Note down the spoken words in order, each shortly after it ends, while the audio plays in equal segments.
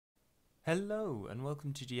Hello and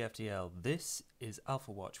welcome to GFTL. This is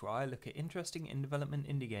Alpha Watch, where I look at interesting in-development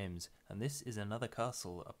indie games, and this is another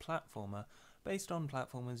castle, a platformer based on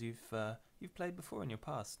platformers you've played before in your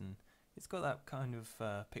past, and it's got that kind of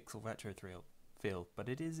pixel retro feel, but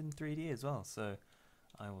it is in 3D as well. So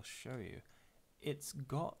I will show you. It's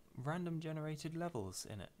got random generated levels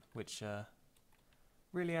in it, which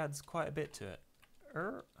really adds quite a bit to it.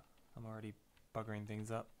 I'm already buggering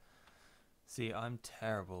things up. See, I'm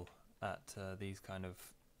terrible at these kind of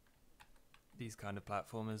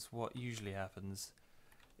platformers. What usually happens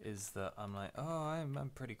is that I'm like, oh,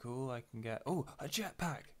 I'm pretty cool. I can get a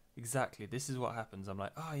jetpack. Exactly. This is what happens. I'm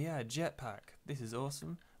like, oh yeah, a jetpack. This is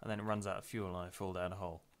awesome. And then it runs out of fuel and I fall down a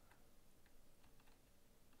hole.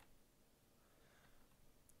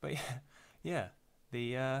 But yeah,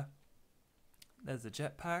 there's a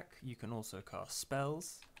jetpack. You can also cast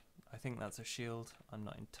spells. I think that's a shield. I'm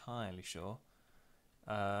not entirely sure.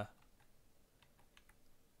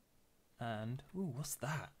 And, ooh, what's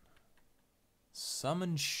that?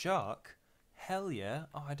 Summon Shark? Hell yeah.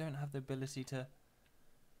 Oh, I don't have the ability to...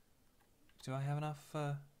 Do I have enough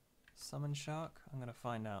Summon Shark? I'm going to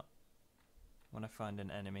find out when I find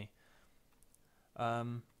an enemy.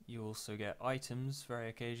 You also get items very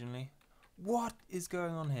occasionally. What is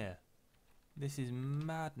going on here? This is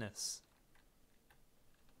madness.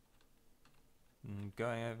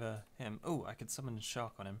 Going over him. Oh, I could summon a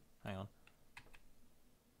shark on him. Hang on.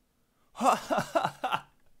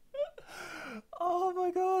 Oh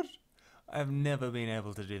my god! I've never been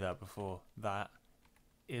able to do that before. That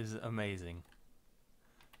is amazing.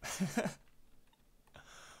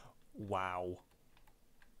 Wow.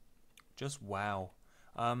 Just wow.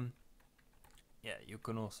 Yeah, you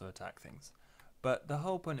can also attack things. But the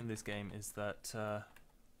whole point of this game is that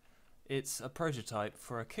it's a prototype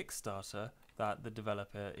for a Kickstarter that the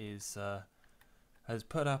developer has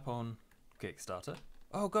put up on Kickstarter.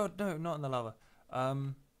 Oh god, no, not in the lava.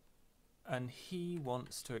 And he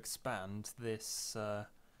wants to expand this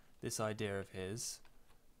this idea of his,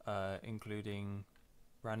 including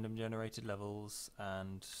random generated levels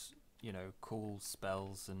and, you know, cool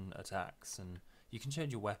spells and attacks, and you can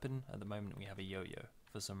change your weapon. At the moment we have a yo-yo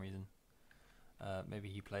for some reason. Maybe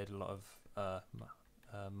he played a lot of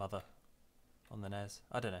Mother on the NES.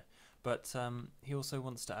 I don't know. But he also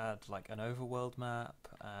wants to add like an overworld map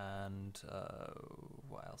and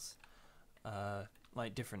what else?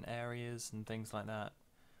 Like different areas and things like that,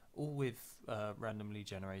 all with randomly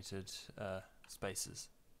generated spaces.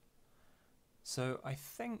 So I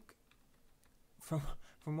think from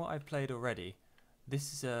what I've played already,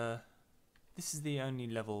 this is the only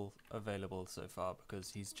level available so far,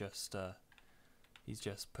 because he's just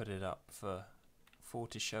put it up for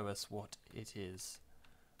to show us what it is.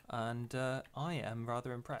 And I am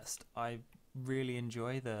rather impressed. I really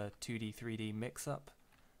enjoy the 2D 3D mix-up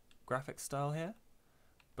graphic style here,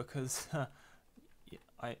 because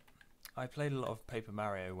I played a lot of Paper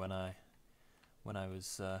Mario when I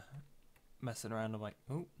was messing around on my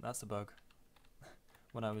that's a bug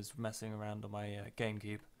when I was messing around on my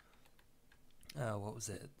GameCube. What was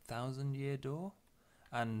it, Thousand Year Door?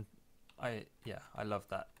 And I love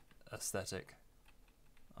that aesthetic.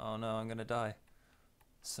 Oh no, I'm gonna die.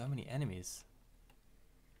 So many enemies.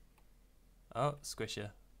 Oh,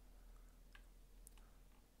 squisher.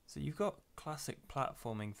 So you've got classic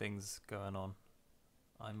platforming things going on.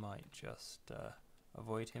 I might just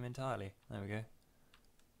avoid him entirely. There we go.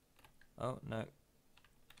 Oh no,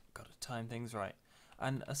 got to time things right.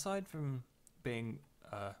 And aside from being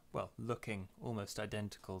well, looking almost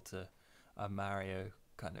identical to a Mario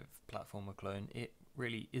kind of platformer clone, it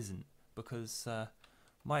really isn't, because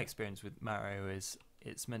my experience with Mario is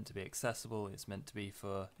it's meant to be accessible, it's meant to be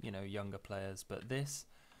for, you know, younger players, but this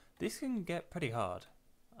can get pretty hard.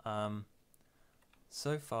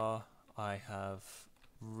 So far I have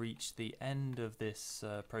reached the end of this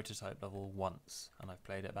prototype level once, and I've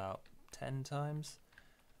played it about 10 times.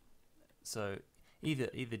 So either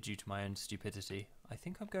due to my own stupidity, I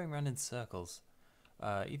think I'm going around in circles,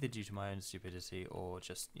 either due to my own stupidity or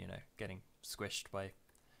just, you know, getting squished by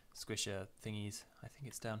squisher thingies. I think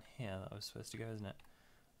it's down here that I was supposed to go, isn't it?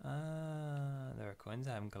 There are coins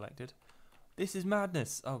I haven't collected. This is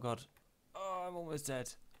madness! Oh god. Oh, I'm almost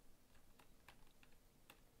dead.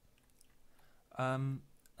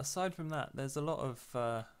 Aside from that, there's a lot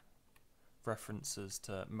of references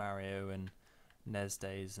to Mario and NES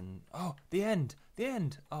days, and the end! The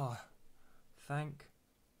end! Oh, thank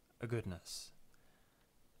a goodness.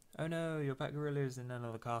 Oh no, your pet gorilla is in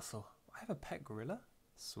another castle. I have a pet gorilla?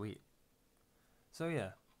 Sweet. So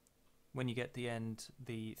yeah, when you get the end,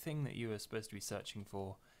 the thing that you were supposed to be searching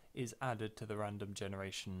for is added to the random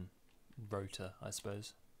generation rotor, I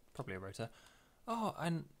suppose. Probably a rotor. Oh,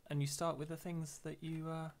 and you start with the things that you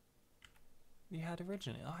had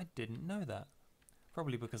originally. I didn't know that.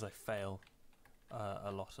 Probably because I fail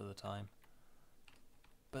a lot of the time.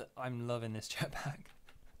 But I'm loving this jetpack.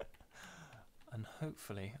 And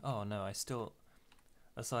hopefully... Oh no, I still...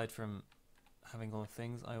 Aside from having all the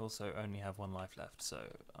things, I also only have 1 life left. So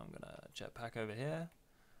I'm going to jetpack over here.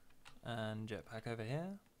 And jetpack over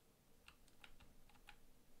here.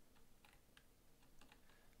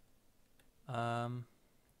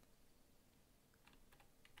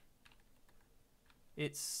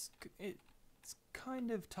 It's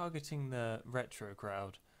kind of targeting the retro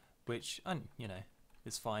crowd, which, you know,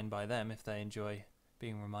 is fine by them if they enjoy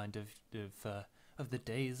being reminded of the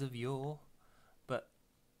days of yore. But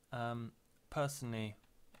personally,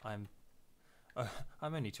 I'm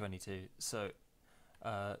only 22, so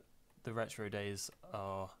the retro days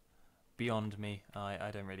are beyond me. I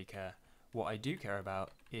don't really care. What I do care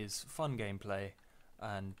about is fun gameplay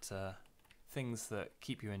and things that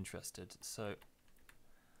keep you interested. So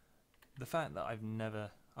the fact that I've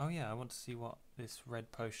never... Oh yeah, I want to see what this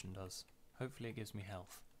red potion does. Hopefully it gives me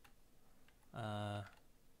health.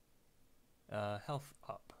 Health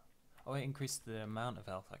up. Oh, it increased the amount of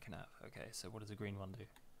health I can have. Okay, so what does the green one do?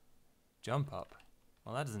 Jump up.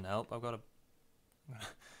 Well, that doesn't help. I've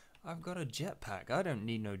got a jetpack. I don't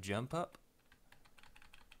need no jump up.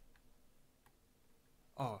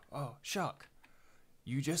 Oh, shark.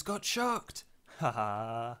 You just got sharked.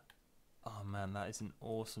 Haha. Oh man, that is an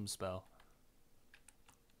awesome spell.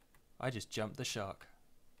 I just jumped the shark.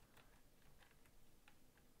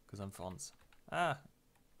 Because I'm Fonz. Ah!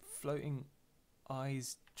 Floating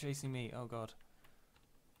eyes chasing me. Oh god.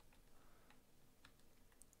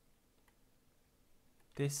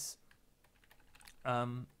 This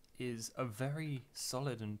is a very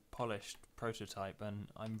solid and polished prototype, and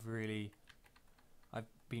I've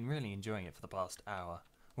been really enjoying it for the past hour.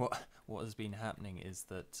 What has been happening is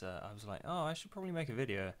that I was like, oh, I should probably make a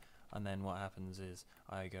video, and then what happens is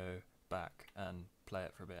I go back and play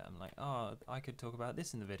it for a bit. I'm like, oh, I could talk about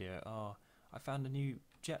this in the video. Oh, I found a new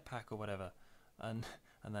jetpack or whatever, and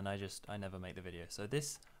then I never make the video. So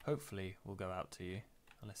this hopefully will go out to you,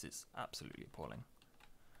 unless it's absolutely appalling,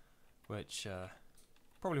 which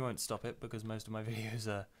probably won't stop it because most of my videos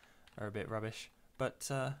are a bit rubbish. But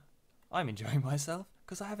I'm enjoying myself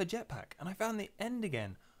because I have a jetpack and I found the end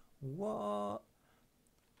again. What?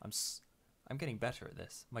 I'm getting better at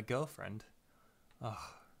this. My girlfriend.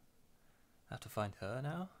 Oh, I have to find her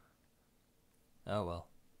now. Oh well.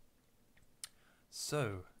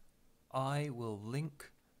 So, I will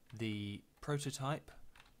link the prototype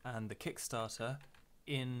and the Kickstarter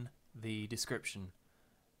in the description.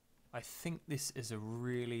 I think this is a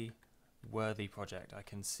really worthy project. I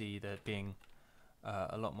can see there being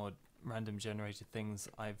a lot more random generated things.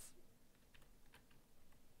 I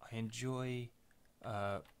enjoy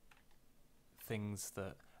things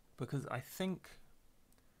that, because I think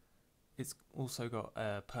it's also got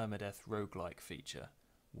a permadeath roguelike feature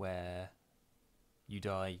where you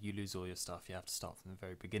die, you lose all your stuff, you have to start from the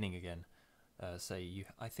very beginning again. I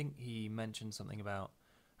think he mentioned something about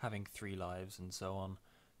having 3 lives and so on.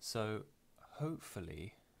 So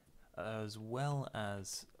hopefully, as well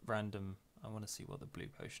as random, I want to see what the blue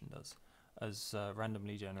potion does, as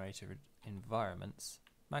randomly generated environments,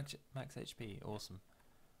 max HP, awesome.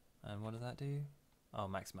 And what does that do? Oh,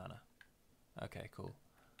 max mana. Okay, cool.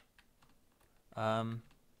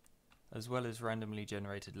 As well as randomly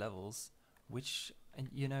generated levels, which,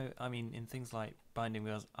 you know, I mean, in things like Binding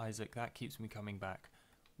of Isaac, that keeps me coming back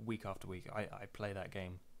week after week. I play that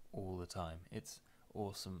game all the time. It's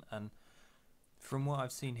awesome, and from what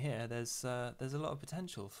I've seen here, there's a lot of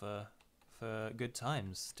potential for good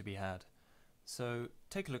times to be had. So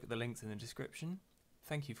take a look at the links in the description.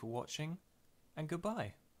 Thank you for watching, and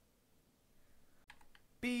goodbye.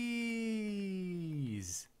 Beep.